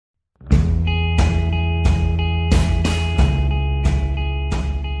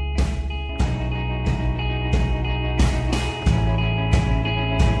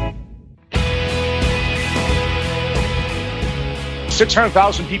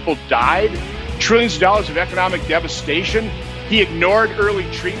600,000 people died, trillions of dollars of economic devastation. He ignored early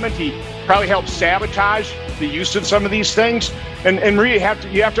treatment. He probably helped sabotage the use of some of these things. And Maria,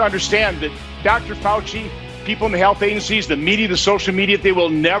 you have to understand that Dr. Fauci, people in the health agencies, the media, the social media, they will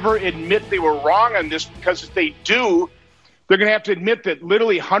never admit they were wrong on this, because if they do, they're going to have to admit that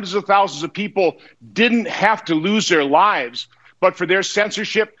literally hundreds of thousands of people didn't have to lose their lives, but for their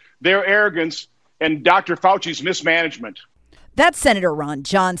censorship, their arrogance, and Dr. Fauci's mismanagement. That's Senator Ron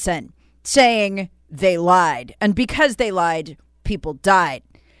Johnson saying they lied. And because they lied, people died.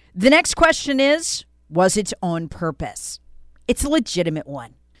 The next question is, was it on purpose? It's a legitimate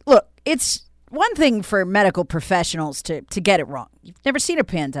one. Look, it's one thing for medical professionals to get it wrong. You've never seen a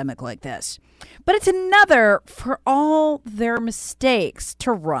pandemic like this. But it's another for all their mistakes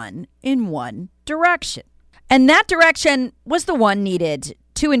to run in one direction. And that direction was the one needed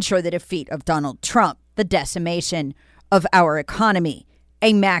to ensure the defeat of Donald Trump, the decimation of our economy,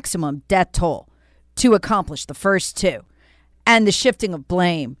 a maximum death toll to accomplish the first two, and the shifting of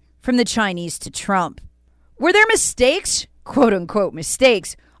blame from the Chinese to Trump. Were there mistakes, quote unquote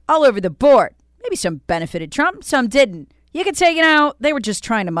mistakes, all over the board? Maybe some benefited Trump, some didn't. You could say, they were just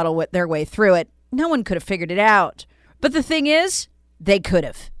trying to muddle their way through it. No one could have figured it out. But the thing is, they could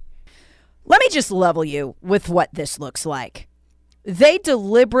have. Let me just level you with what this looks like. They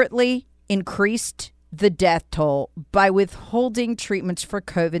deliberately increased the death toll by withholding treatments for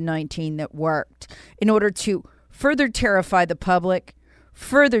COVID-19 that worked in order to further terrify the public,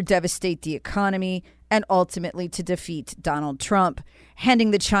 further devastate the economy, and ultimately to defeat Donald Trump,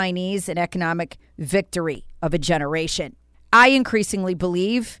 handing the Chinese an economic victory of a generation. I increasingly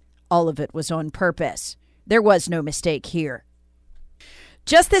believe all of it was on purpose. There was no mistake here.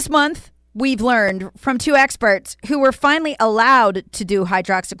 Just this month, we've learned from two experts who were finally allowed to do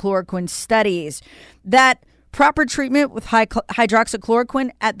hydroxychloroquine studies that proper treatment with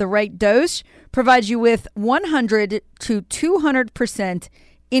hydroxychloroquine at the right dose provides you with 100 to 200%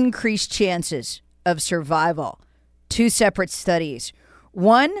 increased chances of survival. Two separate studies.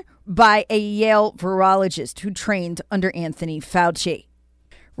 One by a Yale virologist who trained under Anthony Fauci.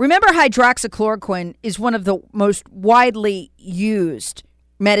 Remember, hydroxychloroquine is one of the most widely used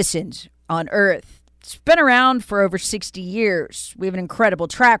medicines on Earth. It's been around for over 60 years. We have an incredible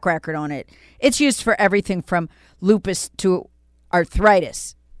track record on it. It's used for everything from lupus to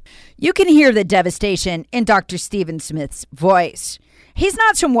arthritis. You can hear the devastation in Dr. Stephen Smith's voice. He's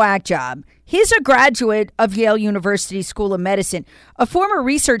not some whack job. He's a graduate of Yale University School of Medicine, a former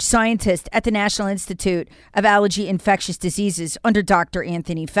research scientist at the National Institute of Allergy and Infectious Diseases under Dr.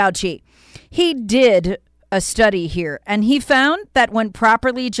 Anthony Fauci. He did a study here, and he found that when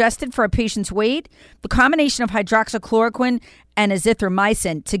properly adjusted for a patient's weight, the combination of hydroxychloroquine and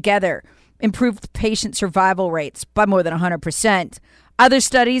azithromycin together improved patient survival rates by more than 100%. Other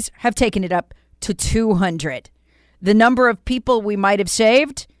studies have taken it up to 200. The number of people we might have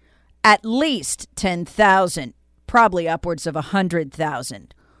saved? At least 10,000, probably upwards of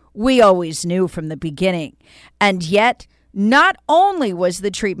 100,000. We always knew from the beginning. And yet, not only was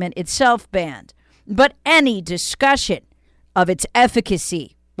the treatment itself banned, but any discussion of its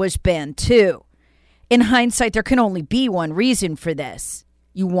efficacy was banned too. In hindsight, there can only be one reason for this.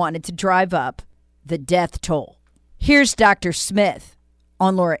 You wanted to drive up the death toll. Here's Dr. Smith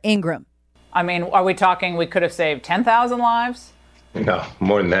on Laura Ingraham. I mean, are we talking we could have saved 10,000 lives? No,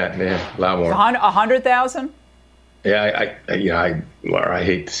 more than that, man. A lot more. 100,000? Yeah, Laura, I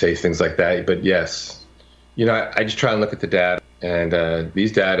hate to say things like that, but yes. I just try and look at the data, and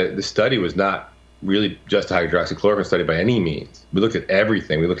these data, the study was not really just a hydroxychloroquine study by any means. We looked at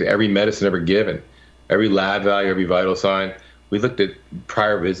everything. We looked at every medicine ever given, every lab value, every vital sign. We looked at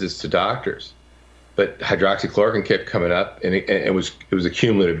prior visits to doctors. But hydroxychloroquine kept coming up, and it was a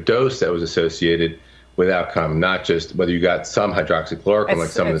cumulative dose that was associated with outcome, not just whether you got some hydroxychloroquine like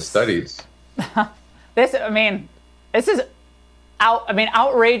some of the studies. This is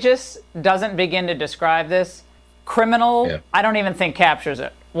outrageous doesn't begin to describe this. Criminal, yeah. I don't even think captures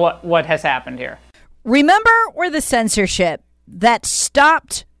it, what has happened here. Remember where the censorship that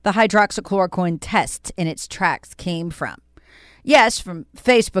stopped the hydroxychloroquine test in its tracks came from? Yes, from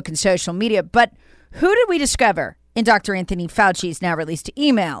Facebook and social media, but who did we discover in Dr. Anthony Fauci's now released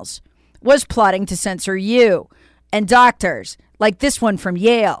emails was plotting to censor you and doctors like this one from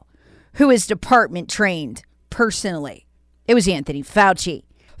Yale, who is department trained personally? It was Anthony Fauci.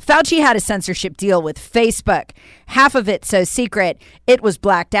 Fauci had a censorship deal with Facebook, half of it so secret it was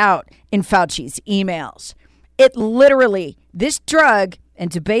blacked out in Fauci's emails. It literally, this drug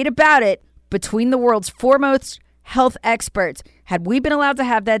and debate about it between the world's foremost health experts, had we been allowed to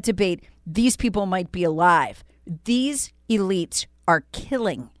have that debate, these people might be alive. These elites are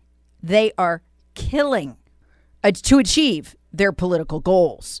killing. They are killing to achieve their political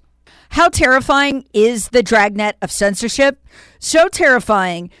goals. How terrifying is the dragnet of censorship? So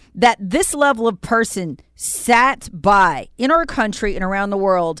terrifying that this level of person sat by in our country and around the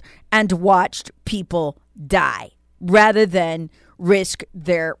world and watched people die rather than risk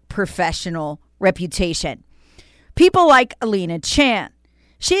their professional reputation. People like Alina Chan.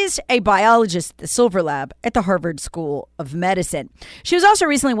 She's a biologist at the Silver Lab at the Harvard School of Medicine. She was also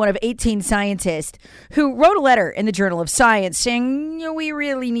recently one of 18 scientists who wrote a letter in the Journal of Science saying, we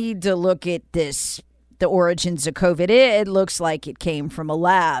really need to look at this, the origins of COVID. It looks like it came from a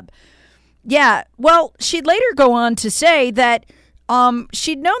lab. Yeah, well, she'd later go on to say that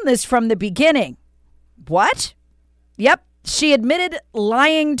she'd known this from the beginning. What? Yep. She admitted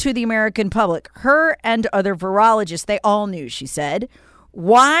lying to the American public. Her and other virologists, they all knew, she said.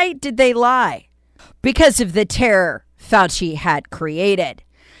 Why did they lie? Because of the terror Fauci had created.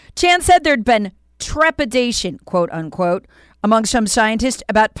 Chan said there'd been trepidation, quote unquote, among some scientists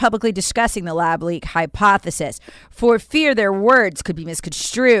about publicly discussing the lab leak hypothesis for fear their words could be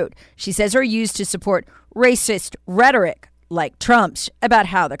misconstrued, she says, or used to support racist rhetoric like Trump's about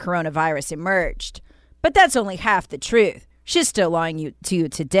how the coronavirus emerged. But that's only half the truth. She's still lying to you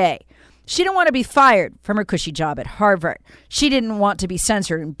today. She didn't want to be fired from her cushy job at Harvard. She didn't want to be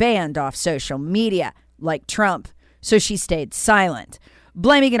censored and banned off social media like Trump, so she stayed silent.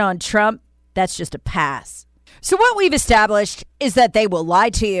 Blaming it on Trump, that's just a pass. So what we've established is that they will lie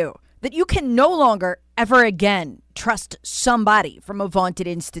to you, that you can no longer ever again trust somebody from a vaunted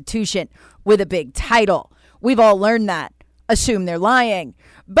institution with a big title. We've all learned that. Assume they're lying.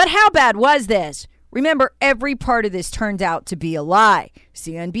 But how bad was this? Remember, every part of this turned out to be a lie.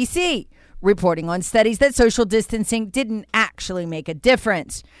 CNBC reporting on studies that social distancing didn't actually make a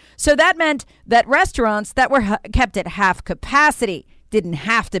difference. So that meant that restaurants that were kept at half capacity didn't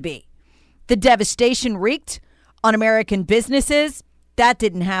have to be. The devastation wreaked on American businesses, that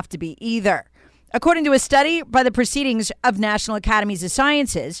didn't have to be either. According to a study by the Proceedings of National Academies of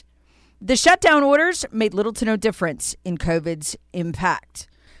Sciences, the shutdown orders made little to no difference in COVID's impact.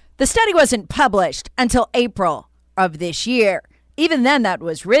 The study wasn't published until April of this year. Even then, that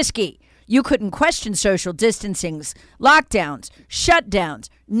was risky. You couldn't question social distancings, lockdowns, shutdowns,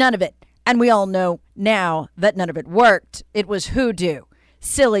 none of it. And we all know now that none of it worked. It was hoodoo,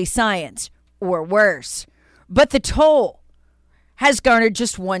 silly science, or worse. But the toll has garnered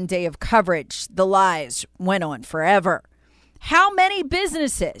just one day of coverage. The lies went on forever. How many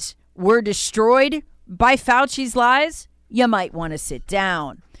businesses were destroyed by Fauci's lies? You might want to sit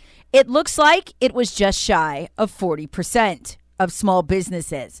down. It looks like it was just shy of 40% of small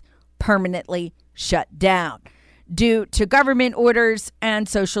businesses permanently shut down due to government orders and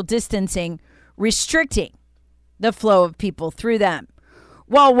social distancing restricting the flow of people through them.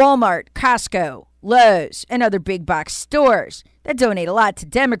 While Walmart, Costco, Lowe's, and other big box stores that donate a lot to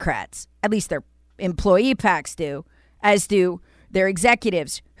Democrats, at least their employee PACs do, as do their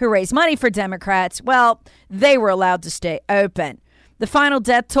executives who raise money for Democrats, well, they were allowed to stay open. The final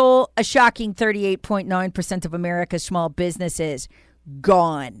death toll, a shocking 38.9% of America's small businesses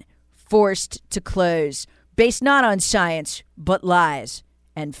gone, forced to close, based not on science, but lies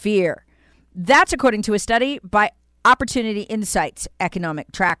and fear. That's according to a study by Opportunity Insights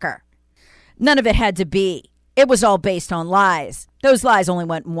Economic Tracker. None of it had to be. It was all based on lies. Those lies only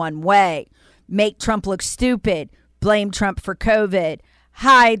went one way. Make Trump look stupid, blame Trump for COVID,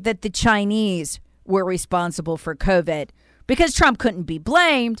 hide that the Chinese were responsible for COVID. Because Trump couldn't be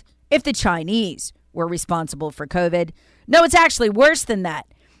blamed if the Chinese were responsible for COVID. No, it's actually worse than that.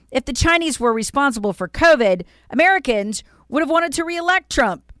 If the Chinese were responsible for COVID, Americans would have wanted to reelect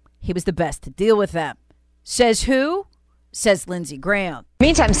Trump. He was the best to deal with them. Says who? Says Lindsey Graham.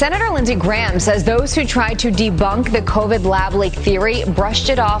 Meantime, Senator Lindsey Graham says those who tried to debunk the COVID lab leak theory brushed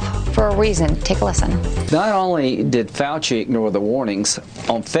it off for a reason. Take a listen. Not only did Fauci ignore the warnings,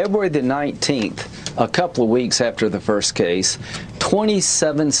 on February the 19th, a couple of weeks after the first case,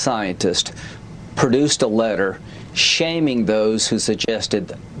 27 scientists produced a letter shaming those who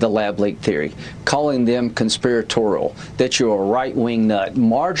suggested the lab leak theory, calling them conspiratorial, that you're a right-wing nut,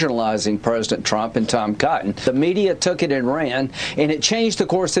 marginalizing President Trump and Tom Cotton. The media took it and ran, and it changed the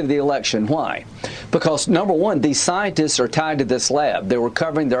course of the election. Why? Because, number one, these scientists are tied to this lab. They were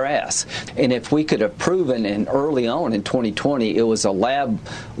covering their ass. And if we could have proven early on in 2020 it was a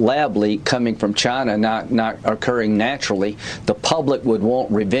lab leak coming from China, not occurring naturally, the public would want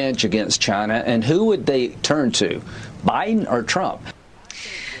revenge against China. And who would they turn to? Biden or Trump?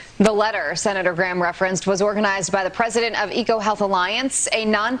 The letter Senator Graham referenced was organized by the president of EcoHealth Alliance, a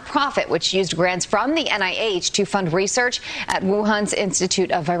nonprofit which used grants from the NIH to fund research at Wuhan's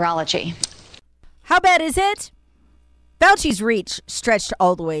Institute of Virology. How bad is it? Fauci's reach stretched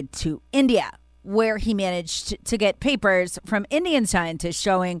all the way to India, where he managed to get papers from Indian scientists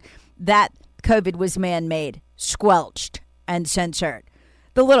showing that COVID was man-made, squelched, and censored.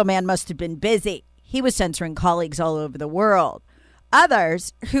 The little man must have been busy. He was censoring colleagues all over the world.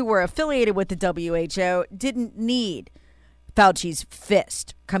 Others who were affiliated with the WHO didn't need Fauci's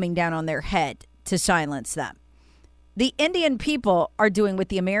fist coming down on their head to silence them. The Indian people are doing what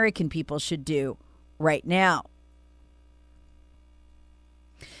the American people should do right now.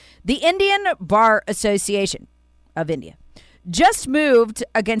 The Indian Bar Association of India just moved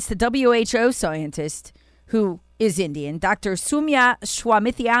against the WHO scientist who is Indian, Dr. Soumya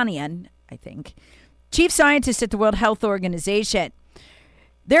Swaminathan, I think, chief scientist at the World Health Organization.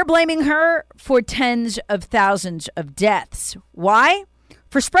 They're blaming her for tens of thousands of deaths. Why?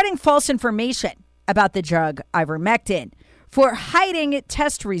 For spreading false information about the drug ivermectin, for hiding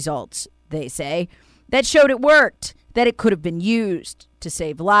test results, they say, that showed it worked, that it could have been used to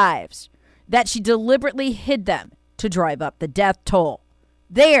save lives, that she deliberately hid them to drive up the death toll.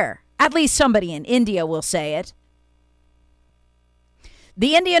 There, at least somebody in India will say it.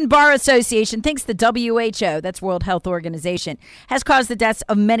 The Indian Bar Association thinks the WHO, that's World Health Organization, has caused the deaths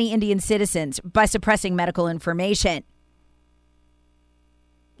of many Indian citizens by suppressing medical information.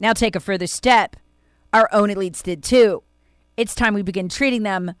 Now take a further step. Our own elites did too. It's time we begin treating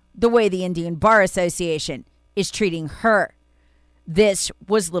them the way the Indian Bar Association is treating her. This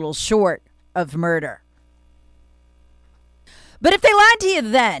was little short of murder. But if they lied to you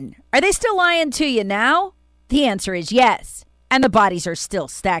then, are they still lying to you now? The answer is yes. And the bodies are still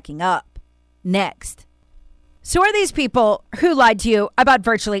stacking up. Next. So are these people who lied to you about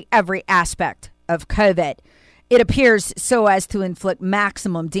virtually every aspect of COVID? It appears so as to inflict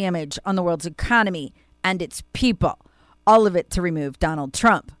maximum damage on the world's economy and its people. All of it to remove Donald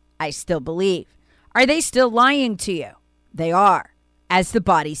Trump, I still believe. Are they still lying to you? They are, as the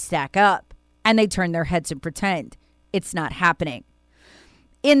bodies stack up and they turn their heads and pretend it's not happening.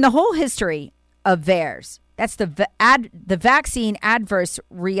 In the whole history of VAERS, that's the Vaccine Adverse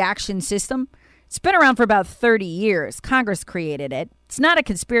Reaction System. It's been around for about 30 years. Congress created it. It's not a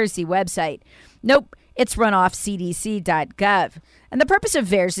conspiracy website. Nope, it's run off cdc.gov. And the purpose of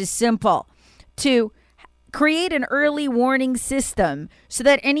VAERS is simple: to create an early warning system so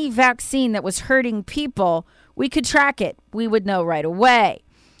that any vaccine that was hurting people, we could track it. We would know right away.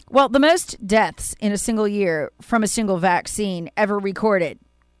 Well, the most deaths in a single year from a single vaccine ever recorded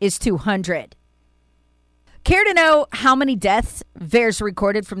is 200. Care to know how many deaths VAERS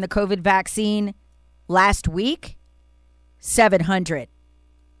recorded from the COVID vaccine last week? 700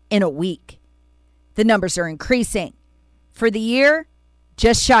 in a week. The numbers are increasing. For the year,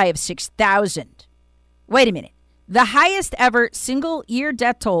 just shy of 6,000. Wait a minute. The highest ever single year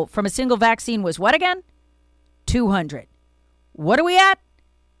death toll from a single vaccine was what again? 200. What are we at?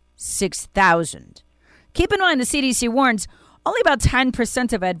 6,000. Keep in mind the CDC warns only about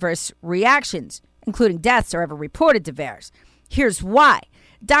 10% of adverse reactions, including deaths, are ever reported to VAERS. Here's why.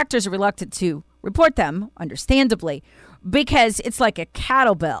 Doctors are reluctant to report them, understandably, because it's like a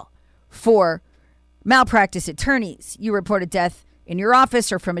cattle bell for malpractice attorneys. You report a death in your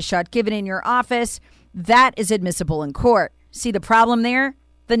office or from a shot given in your office, that is admissible in court. See the problem there?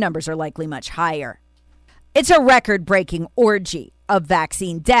 The numbers are likely much higher. It's a record-breaking orgy of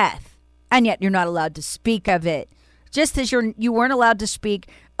vaccine death, and yet you're not allowed to speak of it. Just as you weren't allowed to speak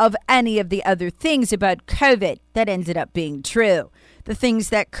of any of the other things about COVID that ended up being true. The things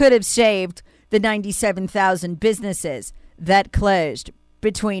that could have saved the 97,000 businesses that closed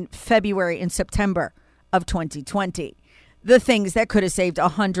between February and September of 2020. The things that could have saved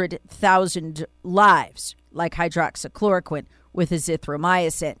 100,000 lives, like hydroxychloroquine with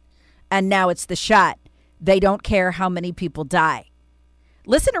azithromycin. And now it's the shot. They don't care how many people die.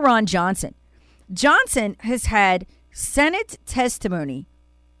 Listen to Ron Johnson. Johnson has had Senate testimony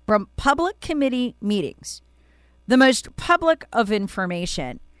from public committee meetings, the most public of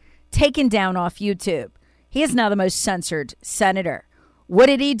information, taken down off YouTube. He is now the most censored senator. What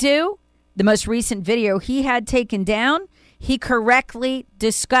did he do? The most recent video he had taken down, he correctly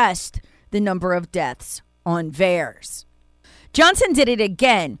discussed the number of deaths on VAERS. Johnson did it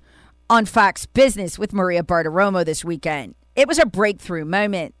again on Fox Business with Maria Bartiromo this weekend. It was a breakthrough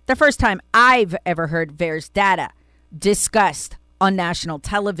moment. The first time I've ever heard VAERS data discussed on national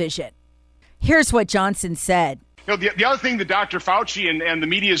television. Here's what Johnson said. You know, the other thing that Dr. Fauci and the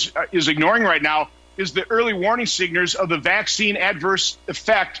media is ignoring right now is the early warning signals of the vaccine adverse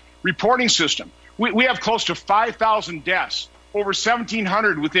effect reporting system. We have close to 5,000 deaths, over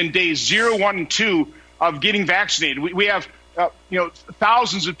 1,700 within days 0, 1, and 2 of getting vaccinated. We have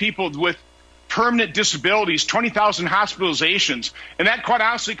thousands of people with permanent disabilities, 20,000 hospitalizations, and that quite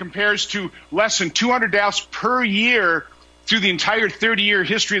honestly compares to less than 200 deaths per year through the entire 30-year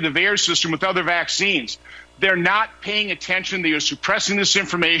history of the VAERS system with other vaccines. They're not paying attention. They are suppressing this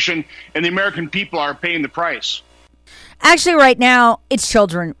information, and the American people are paying the price. Actually, right now, it's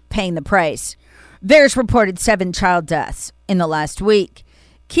children paying the price. VAERS reported 7 child deaths in the last week.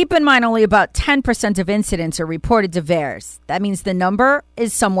 Keep in mind, only about 10% of incidents are reported to VAERS. That means the number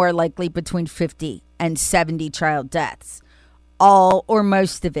is somewhere likely between 50 and 70 child deaths. All or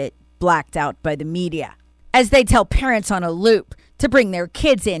most of it blacked out by the media, as they tell parents on a loop to bring their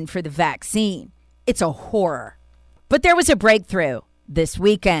kids in for the vaccine. It's a horror. But there was a breakthrough this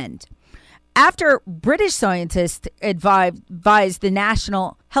weekend. After British scientists advised the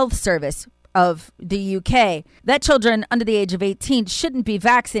National Health Service of the UK that children under the age of 18 shouldn't be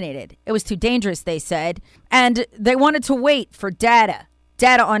vaccinated. It was too dangerous, they said, and they wanted to wait for data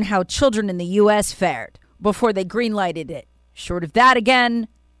on how children in the US fared before they greenlighted it. Short of that again,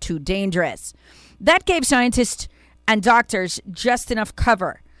 too dangerous. That gave scientists and doctors just enough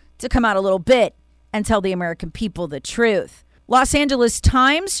cover to come out a little bit and tell the American people the truth. Los Angeles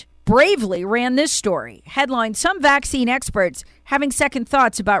Times bravely ran this story. Headline, some vaccine experts having second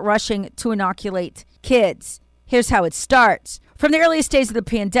thoughts about rushing to inoculate kids. Here's how it starts. From the earliest days of the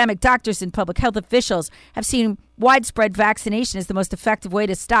pandemic, doctors and public health officials have seen widespread vaccination as the most effective way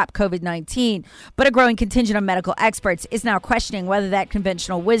to stop COVID-19. But a growing contingent of medical experts is now questioning whether that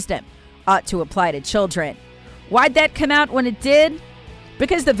conventional wisdom ought to apply to children. Why'd that come out when it did?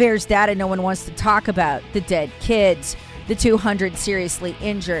 Because the VAERS data no one wants to talk about. The dead kids, the 200 seriously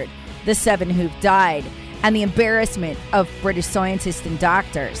injured, the 7 who've died, and the embarrassment of British scientists and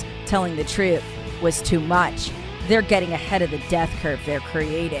doctors telling the truth was too much. They're getting ahead of the death curve they're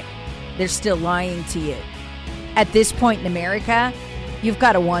creating. They're still lying to you. At this point in America, you've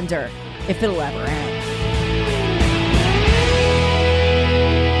got to wonder if it'll ever end.